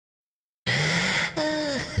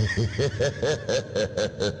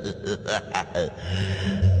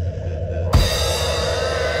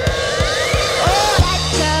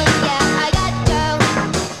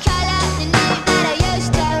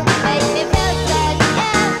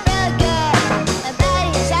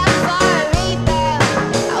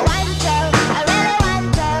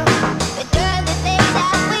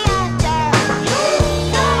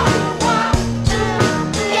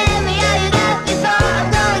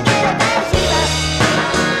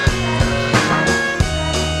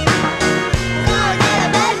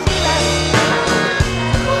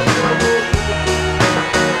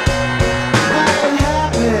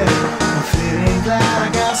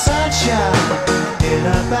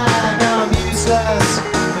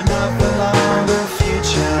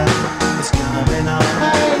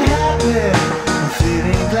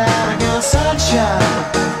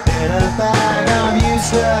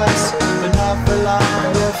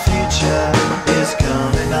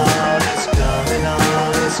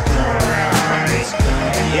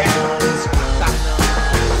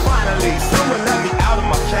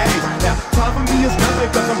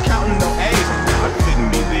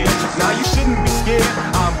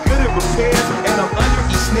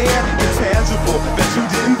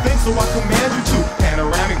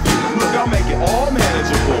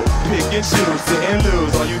Shoes, sit and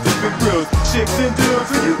lose, all you different crews, chicks and dudes,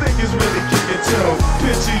 who you think is really kicking too?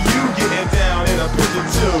 Picture you getting down in a picture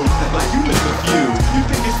too, like you live a few. You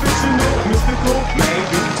think it's fictional, mystical,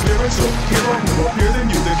 maybe spiritual. Hero who appears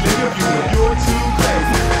in music, live of you when you're too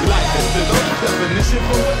crazy. Life is the old definition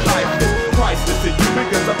for what life is. Priceless to you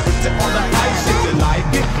because I put it on the high shit. You like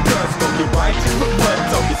it? Gun smoke it right, but what?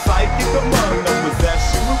 Don't get psychic among no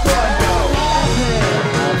possession with one, no.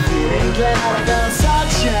 I'm feeling glad I got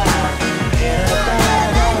sunshine.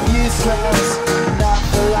 Not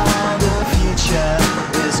for long, the future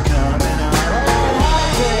is coming on.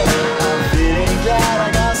 I'm feeling glad I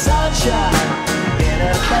got sunshine in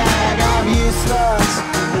a bag. I'm useless,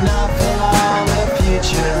 but not for long, the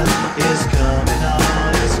future is coming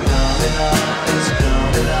on. It's coming on, it's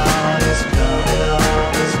coming on, it's coming on,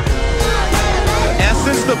 it's coming on. The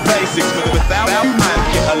essence, the basics, without you might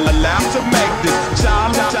get allowed to make this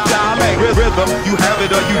child rhythm. You have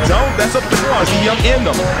it or you don't, that's up to one. See, I'm in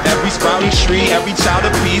them. Every sprouting tree, every child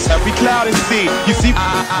of peace, every cloud and sea. You see,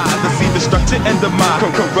 to see destruction and demise,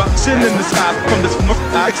 corruption in the skies. From this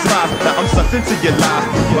I smile. Now I'm sucked into your lies.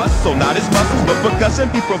 Muscle, not as muscles, but percussion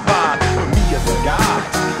he provide. For me as a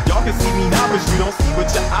guide, y'all can see me now, but you don't see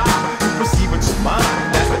with your eye. You perceive with your mind.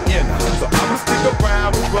 That's the inner. So